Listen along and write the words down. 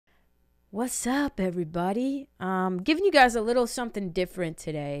What's up, everybody? Giving you guys a little something different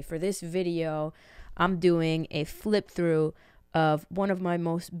today. For this video, I'm doing a flip through of one of my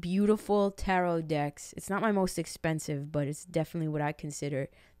most beautiful tarot decks. It's not my most expensive, but it's definitely what I consider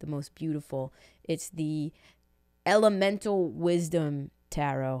the most beautiful. It's the Elemental Wisdom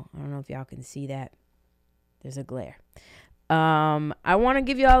Tarot. I don't know if y'all can see that. There's a glare. I want to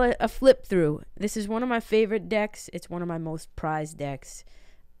give y'all a flip through. This is one of my favorite decks. It's one of my most prized decks.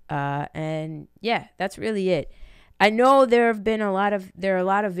 And yeah, that's really it. I know there are a lot of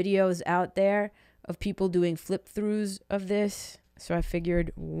videos out there of people doing flip throughs of this. So I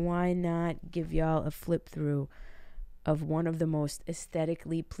figured, why not give y'all a flip through of one of the most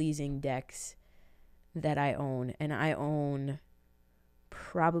aesthetically pleasing decks that I own. And I own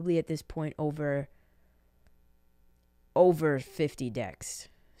probably at this point over 50 decks.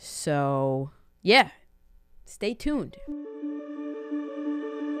 So yeah, stay tuned.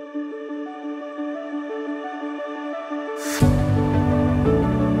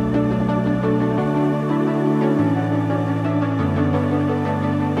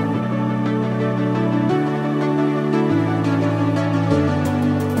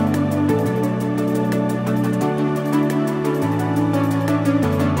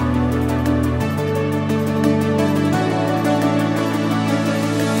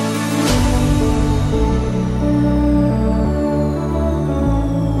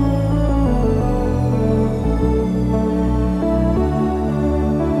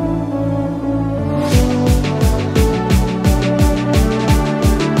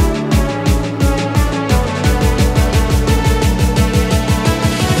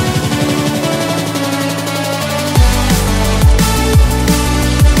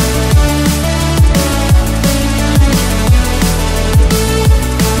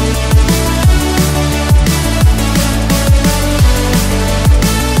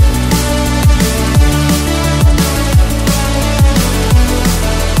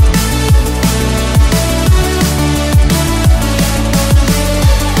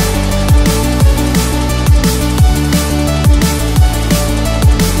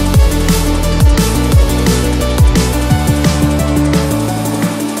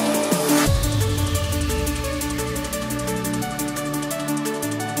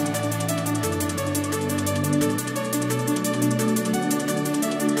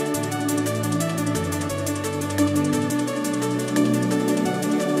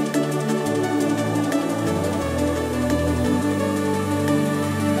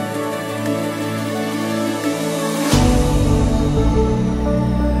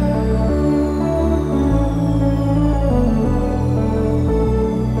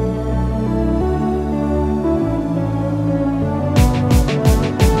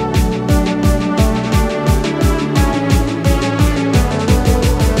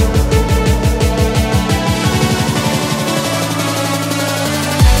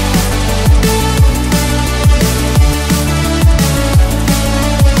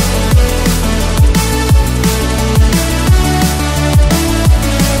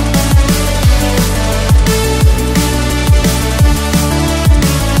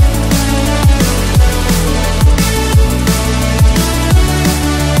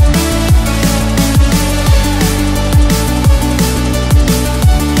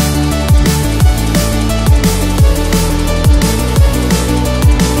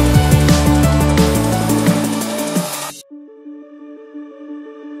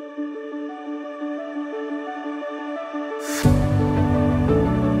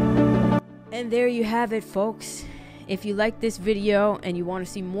 And there you have it, folks. If you like this video and you want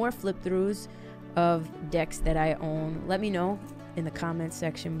to see more flip throughs of decks that I own, let me know in the comment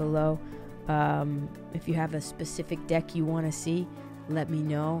section below. If you have a specific deck you want to see, let me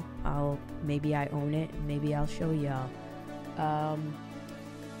know. Maybe I own it, maybe I'll show y'all.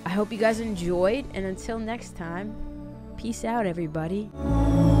 I hope you guys enjoyed, and until next time, peace out, everybody.